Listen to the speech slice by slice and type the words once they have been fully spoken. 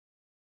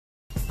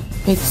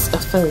It's a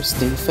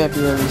Thursday,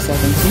 February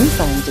 17th,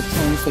 and the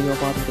time for your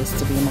Barbados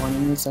Today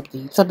morning news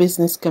update. The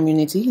business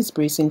community is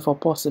bracing for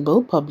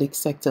possible public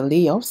sector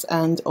layoffs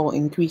and or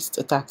increased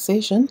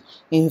taxation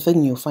in the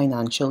new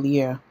financial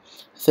year.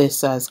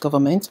 This as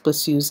government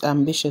pursues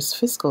ambitious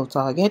fiscal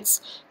targets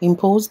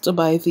imposed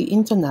by the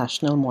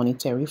International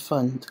Monetary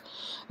Fund.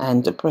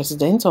 And the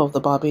president of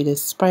the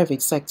Barbados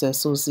Private Sector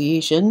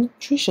Association,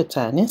 Tricia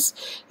Tanis,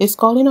 is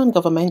calling on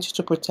government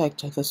to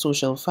protect the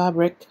social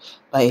fabric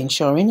by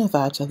ensuring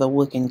that the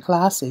working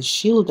class is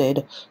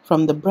shielded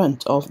from the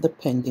brunt of the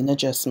pending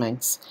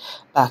adjustments.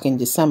 Back in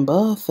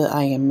December, the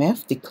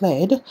IMF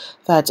declared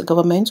that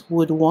government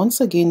would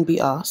once again be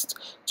asked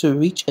to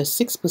reach a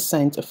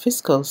 6%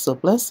 fiscal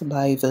surplus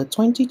by the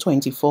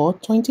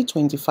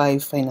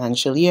 2024-2025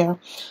 financial year,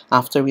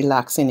 after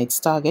relaxing its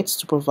targets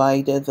to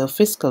provide the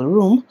fiscal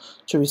room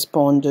to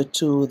respond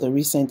to the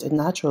recent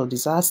natural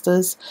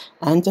disasters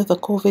and the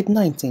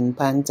COVID-19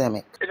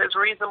 pandemic. It is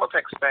reasonable to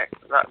expect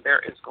that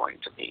there is going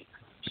to be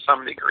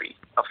some degree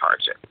of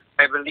hardship.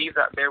 I believe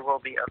that there will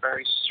be a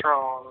very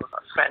strong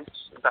sense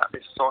that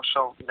the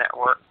social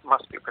network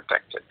must be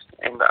protected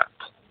in that.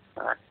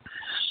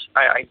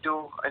 I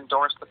do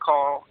endorse the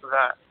call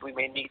that we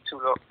may need to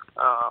look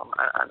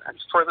and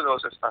further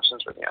those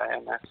discussions with the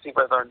IMF, see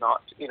whether or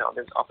not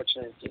there's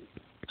opportunity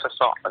to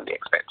soften the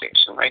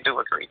expectation. I do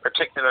agree,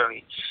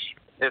 particularly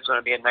there's going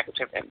to be a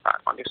negative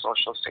impact on the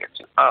social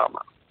safety.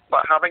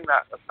 But having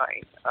that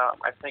aside,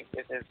 I think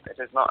it is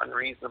not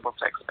unreasonable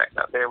to expect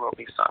that there will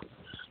be some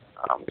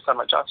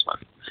adjustment.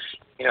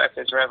 If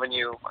there's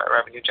revenue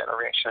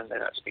generation,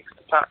 then it speaks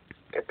to tax.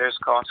 If there's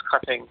cost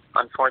cutting,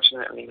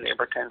 unfortunately,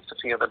 labor tends to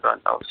feel the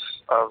brunt of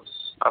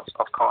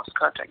cost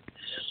cutting.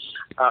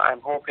 I'm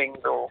hoping,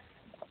 though,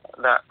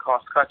 that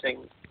cost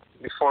cutting,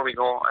 before we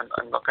go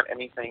and look at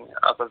anything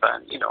other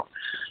than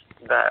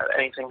that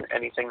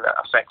anything that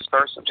affects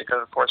persons,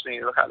 because of course when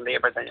you look at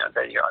labor, then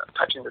you're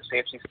touching the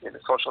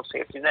social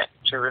safety net,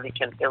 which you really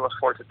can ill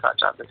afford to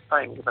touch at this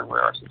time, given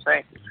where our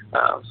society.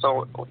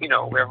 So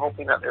we're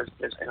hoping that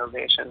there's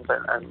innovations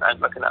and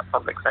looking at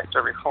public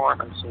sector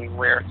reform and seeing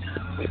where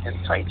we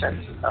can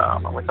tighten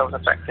without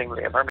affecting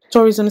labor.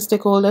 Tourism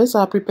stakeholders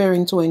are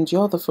preparing to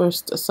endure the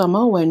first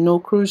summer when no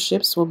cruise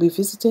ships will be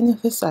visiting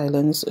this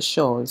island's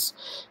shores.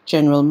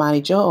 General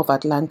Manager of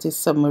Atlantis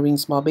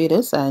Submarines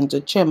Barbados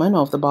and Chairman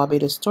of the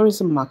Barbados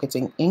Tourism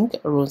Marketing Inc.,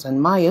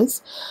 Roseanne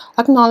Myers,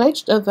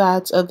 acknowledged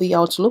that the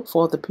outlook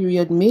for the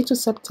period May to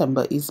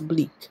September is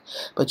bleak,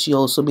 but she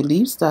also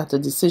believes that a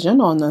decision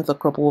on the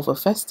Crop Over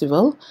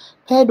Festival,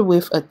 paired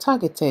with a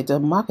targeted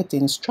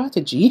marketing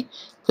strategy,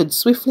 could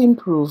swiftly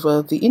improve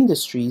the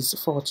industry's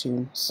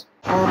fortunes.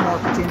 Our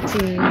marketing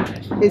team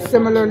is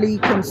similarly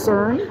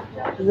concerned.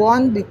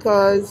 One,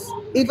 because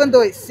even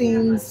though it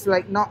seems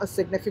like not a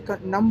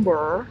significant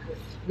number,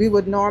 we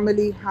would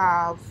normally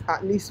have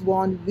at least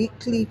one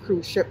weekly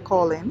cruise ship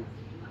calling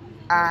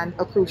and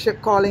a cruise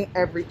ship calling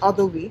every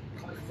other week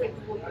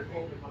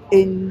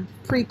in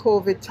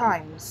pre-COVID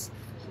times.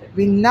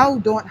 We now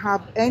don't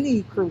have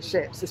any cruise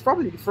ships. It's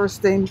probably the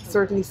first time,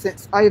 certainly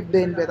since I've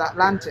been with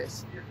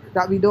Atlantis,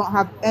 that we don't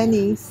have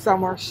any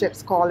summer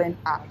ships calling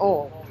at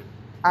all.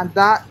 And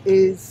that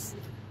is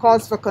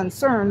cause for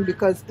concern,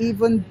 because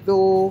even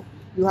though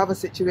you have a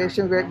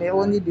situation where it may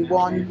only be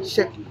one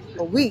ship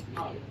a week,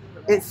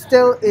 it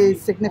still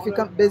is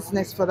significant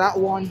business for that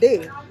one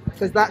day,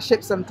 because that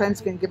ship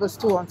sometimes can give us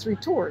 2 or 3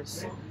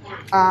 tours,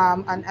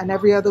 and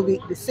every other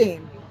week the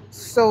same.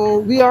 So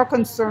we are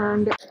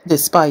concerned.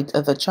 Despite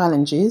the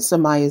challenges,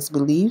 Myers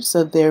believes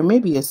that there may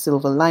be a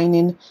silver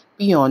lining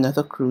beyond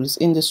the cruise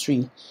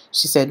industry.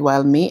 She said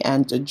while May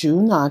and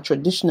June are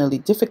traditionally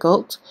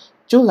difficult,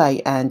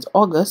 July and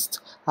August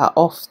are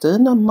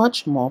often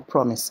much more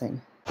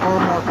promising. Our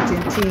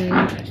marketing team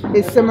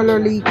is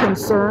similarly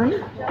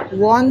concerned.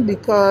 One,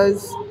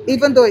 because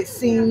even though it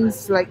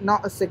seems like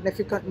not a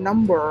significant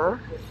number,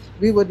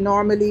 we would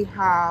normally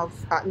have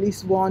at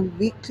least one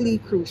weekly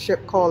cruise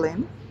ship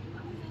calling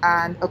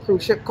and a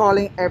cruise ship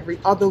calling every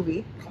other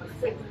week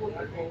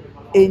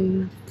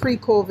in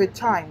pre-COVID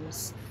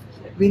times.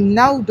 We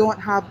now don't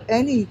have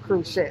any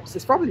cruise ships.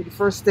 It's probably the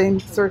first time,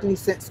 certainly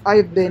since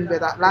I've been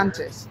with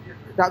Atlantis,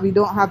 that we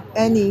don't have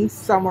any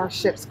summer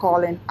ships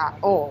calling at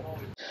all.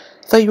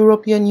 The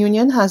European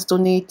Union has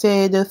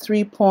donated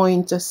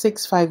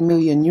 3.65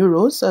 million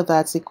euros,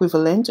 that's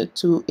equivalent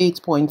to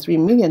 8.3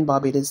 million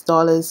Barbados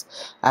dollars,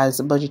 as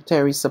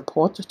budgetary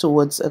support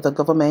towards the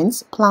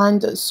government's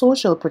planned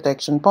social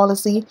protection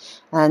policy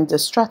and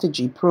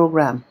strategy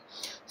program.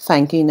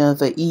 Thanking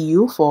the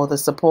EU for the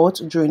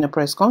support during a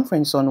press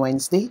conference on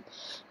Wednesday,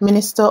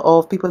 Minister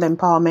of People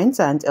Empowerment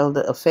and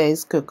Elder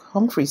Affairs Kirk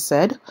Humphrey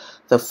said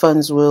the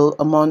funds will,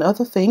 among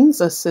other things,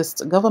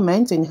 assist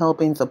government in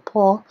helping the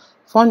poor,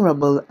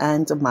 vulnerable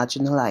and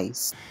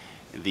marginalized.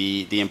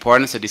 The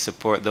importance of the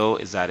support, though,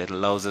 is that it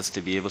allows us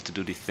to be able to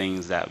do the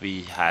things that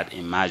we had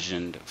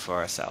imagined for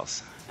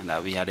ourselves and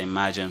that we had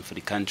imagined for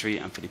the country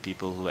and for the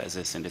people who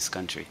exist in this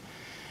country.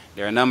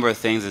 There are a number of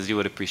things, as you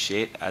would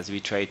appreciate, as we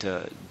try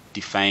to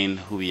define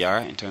who we are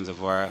in terms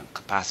of our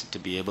capacity to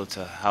be able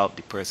to help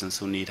the persons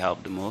who need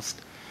help the most.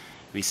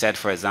 We said,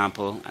 for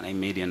example, and I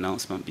made the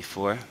announcement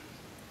before,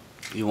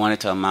 we wanted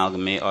to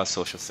amalgamate our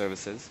social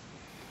services.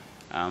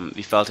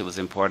 We felt it was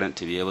important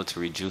to be able to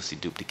reduce the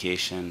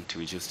duplication, to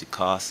reduce the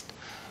cost,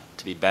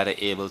 to be better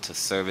able to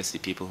service the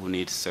people who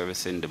need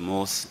servicing the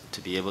most,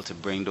 to be able to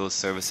bring those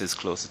services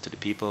closer to the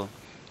people.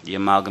 The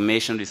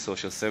amalgamation of the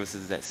social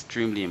services is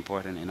extremely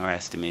important in our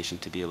estimation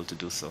to be able to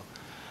do so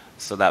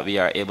that we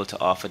are able to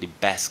offer the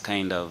best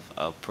kind of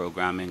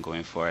programming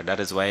going forward. That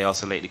is why I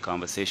also like the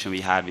conversation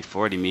we had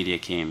before the media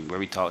came, where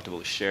we talked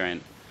about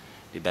sharing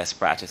the best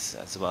practice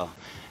as well.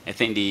 I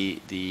think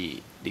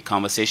the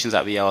conversations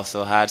that we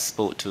also had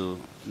spoke to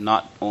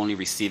not only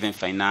receiving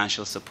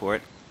financial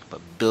support,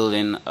 but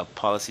building a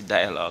policy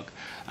dialogue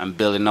and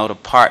building out a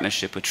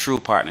partnership, a true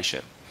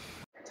partnership.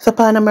 The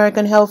Pan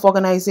American Health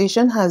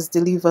Organization has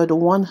delivered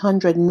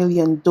 100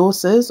 million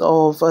doses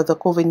of the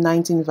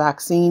COVID-19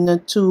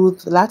 vaccine to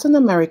Latin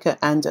America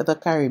and the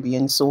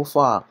Caribbean so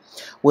far.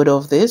 Word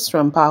of this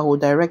from PAHO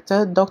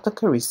Director Dr.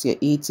 Caricia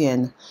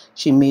Etienne.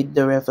 She made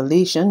the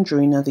revelation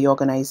during the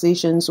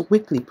organization's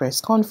weekly press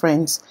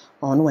conference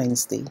on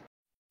Wednesday.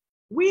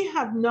 We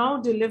have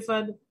now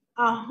delivered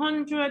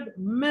 100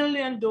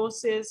 million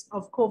doses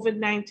of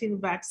COVID-19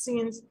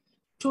 vaccines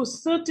to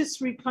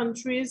 33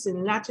 countries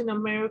in Latin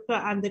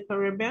America and the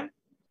Caribbean,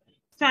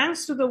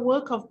 thanks to the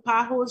work of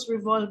PAHO's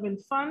revolving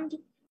fund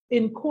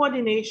in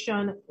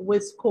coordination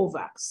with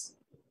COVAX.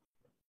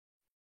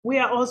 We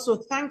are also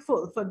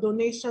thankful for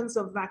donations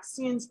of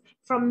vaccines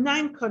from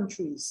 9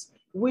 countries,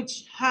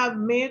 which have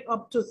made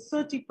up to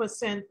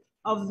 30%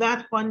 of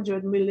that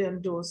 100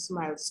 million dose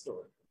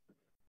milestone.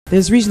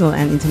 There's regional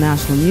and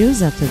international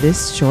news after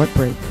this short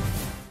break.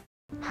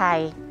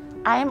 Hi,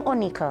 I am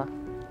Onika.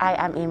 I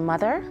am a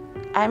mother,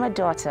 I'm a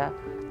daughter,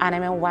 and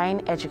I'm a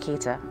wine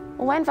educator.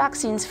 When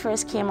vaccines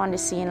first came on the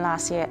scene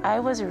last year,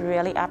 I was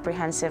really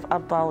apprehensive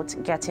about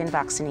getting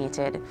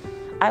vaccinated.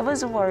 I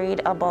was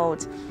worried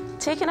about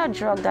taking a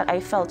drug that I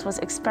felt was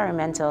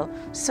experimental,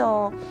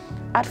 so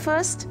at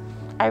first,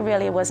 I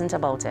really wasn't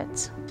about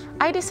it.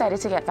 I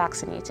decided to get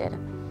vaccinated.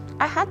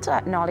 I had to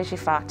acknowledge the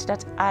fact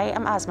that I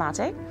am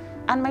asthmatic,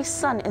 and my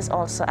son is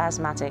also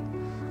asthmatic.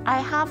 I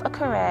have a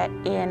career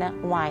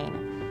in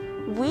wine.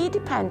 We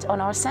depend on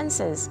our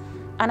senses,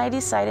 and I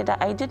decided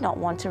that I did not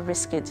want to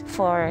risk it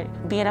for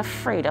being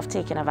afraid of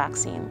taking a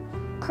vaccine.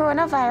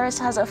 Coronavirus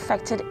has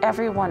affected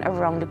everyone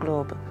around the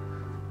globe.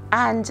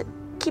 And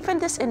keeping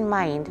this in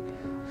mind,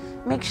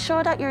 make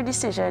sure that your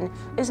decision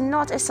is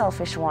not a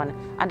selfish one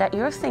and that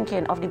you're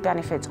thinking of the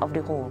benefits of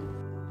the whole.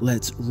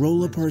 Let's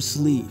roll up our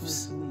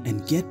sleeves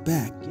and get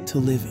back to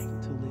living.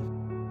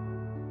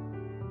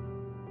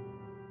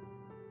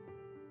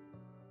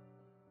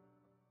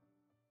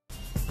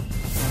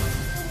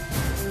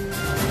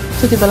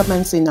 To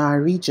developments in our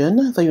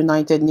region, the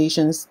United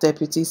Nations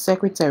Deputy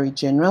Secretary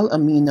General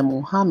Amina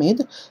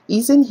Mohammed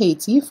is in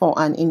Haiti for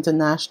an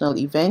international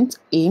event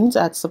aimed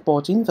at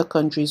supporting the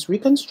country's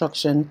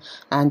reconstruction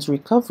and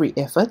recovery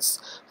efforts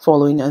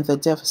following the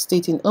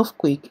devastating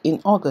earthquake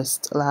in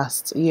August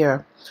last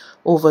year.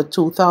 Over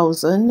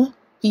 2,000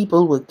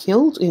 people were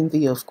killed in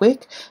the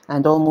earthquake,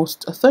 and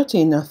almost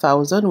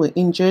 13,000 were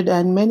injured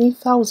and many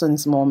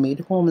thousands more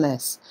made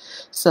homeless.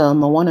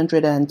 Some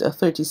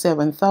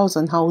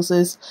 137,000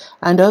 houses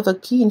and other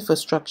key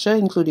infrastructure,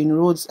 including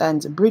roads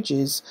and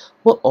bridges,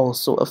 were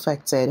also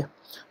affected.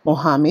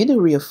 Mohammed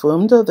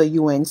reaffirmed the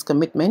UN's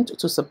commitment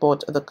to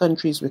support the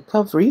country's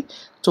recovery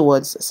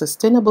towards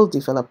sustainable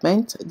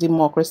development,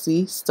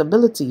 democracy,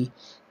 stability,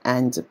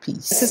 and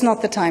peace. This is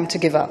not the time to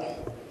give up.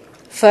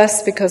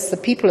 First, because the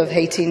people of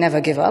Haiti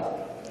never give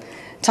up.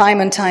 Time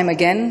and time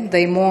again,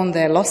 they mourn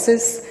their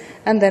losses,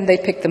 and then they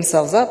pick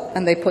themselves up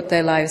and they put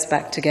their lives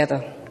back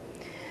together.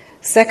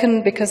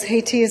 Second, because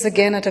Haiti is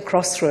again at a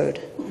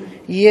crossroad.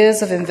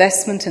 Years of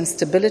investment in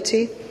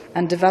stability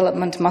and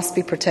development must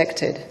be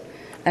protected,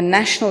 and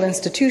national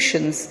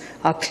institutions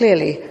are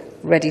clearly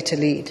ready to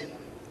lead.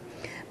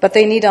 But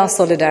they need our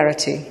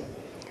solidarity,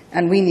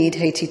 and we need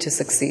Haiti to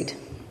succeed.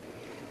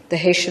 The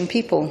Haitian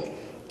people,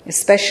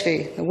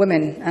 especially the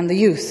women and the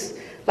youth,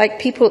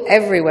 like people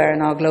everywhere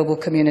in our global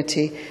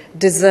community,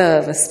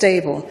 deserve a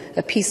stable,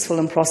 a peaceful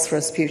and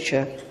prosperous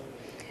future.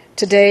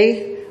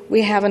 Today,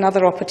 we have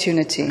another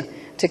opportunity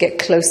to get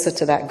closer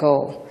to that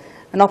goal,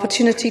 an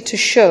opportunity to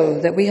show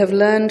that we have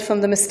learned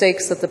from the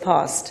mistakes of the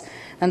past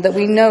and that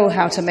we know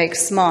how to make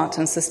smart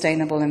and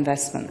sustainable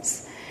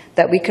investments,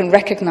 that we can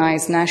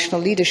recognize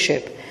national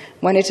leadership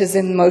when it is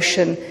in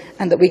motion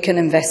and that we can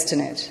invest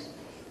in it.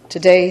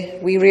 Today,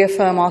 we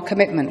reaffirm our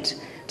commitment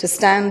to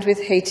stand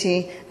with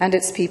Haiti and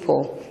its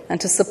people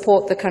and to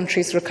support the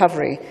country's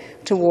recovery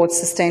towards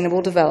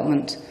sustainable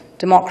development,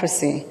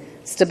 democracy,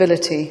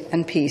 stability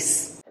and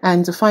peace.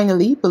 And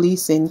finally,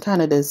 police in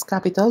Canada's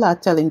capital are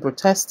telling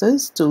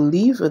protesters to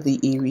leave the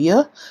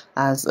area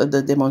as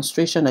the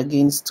demonstration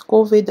against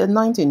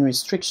COVID-19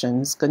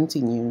 restrictions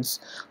continues.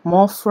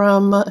 More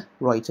from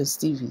Reuters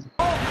TV.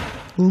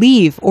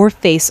 Leave or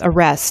face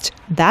arrest.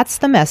 That's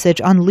the message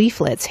on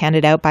leaflets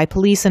handed out by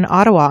police in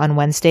Ottawa on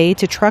Wednesday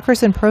to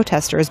truckers and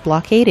protesters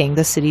blockading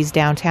the city's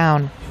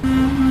downtown.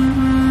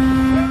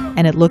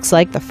 And it looks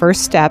like the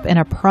first step in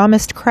a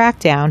promised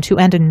crackdown to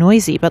end a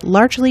noisy but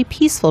largely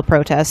peaceful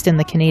protest in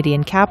the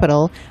Canadian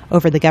capital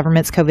over the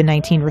government's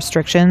COVID-19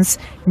 restrictions,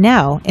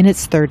 now in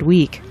its third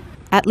week.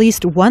 At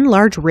least one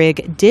large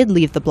rig did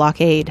leave the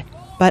blockade,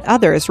 but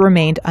others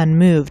remained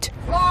unmoved.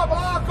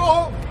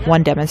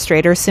 One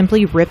demonstrator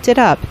simply ripped it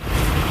up,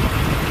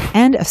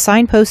 and a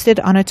sign posted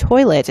on a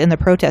toilet in the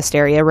protest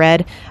area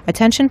read,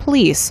 "Attention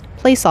police,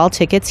 place all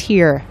tickets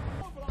here."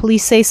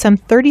 Police say some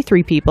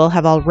 33 people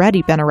have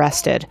already been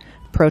arrested.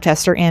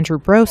 Protester Andrew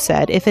Bro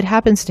said if it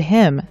happens to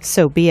him,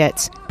 so be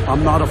it.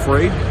 I'm not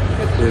afraid.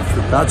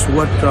 If that's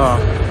what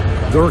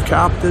their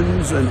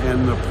captains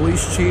and the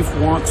police chief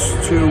wants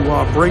to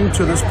bring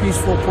to this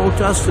peaceful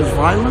protest is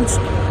violence,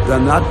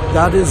 then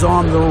that is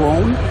on their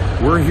own.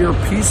 We're here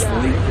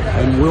peacefully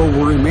and will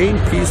remain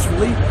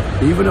peacefully.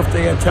 Even if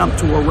they attempt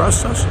to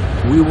arrest us,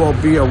 we will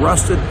be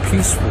arrested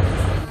peacefully.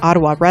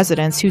 Ottawa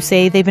residents who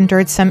say they've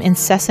endured some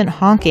incessant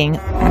honking,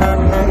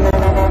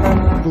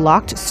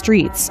 blocked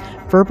streets,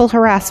 verbal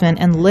harassment,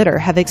 and litter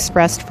have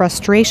expressed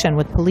frustration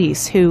with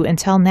police who,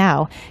 until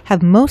now,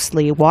 have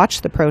mostly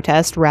watched the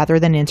protest rather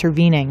than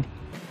intervening.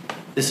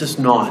 This is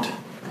not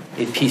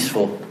a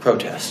peaceful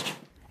protest.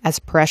 As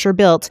pressure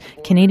built,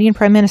 Canadian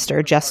Prime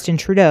Minister Justin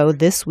Trudeau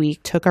this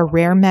week took a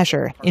rare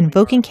measure,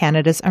 invoking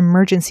Canada's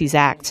Emergencies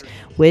Act,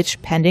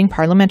 which, pending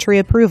parliamentary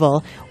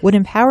approval, would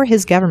empower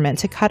his government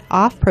to cut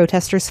off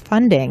protesters'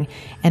 funding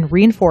and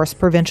reinforce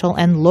provincial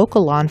and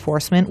local law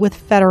enforcement with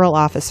federal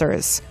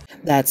officers.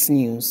 That's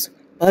news.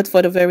 But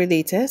for the very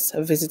latest,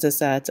 visit us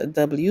at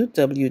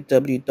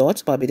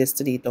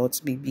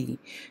www.barbadostoday.bb.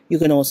 You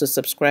can also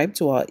subscribe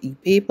to our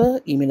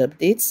e-paper, email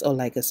updates, or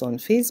like us on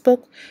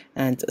Facebook,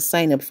 and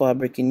sign up for our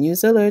breaking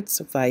news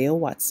alerts via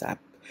WhatsApp.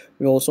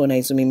 We're also on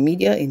Izumi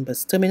Media in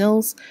bus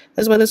terminals,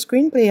 as well as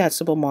screenplay at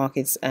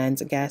supermarkets and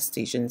gas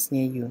stations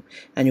near you.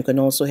 And you can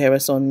also hear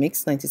us on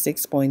Mix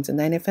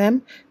 96.9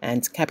 FM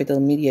and Capital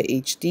Media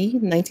HD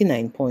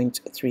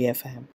 99.3 FM.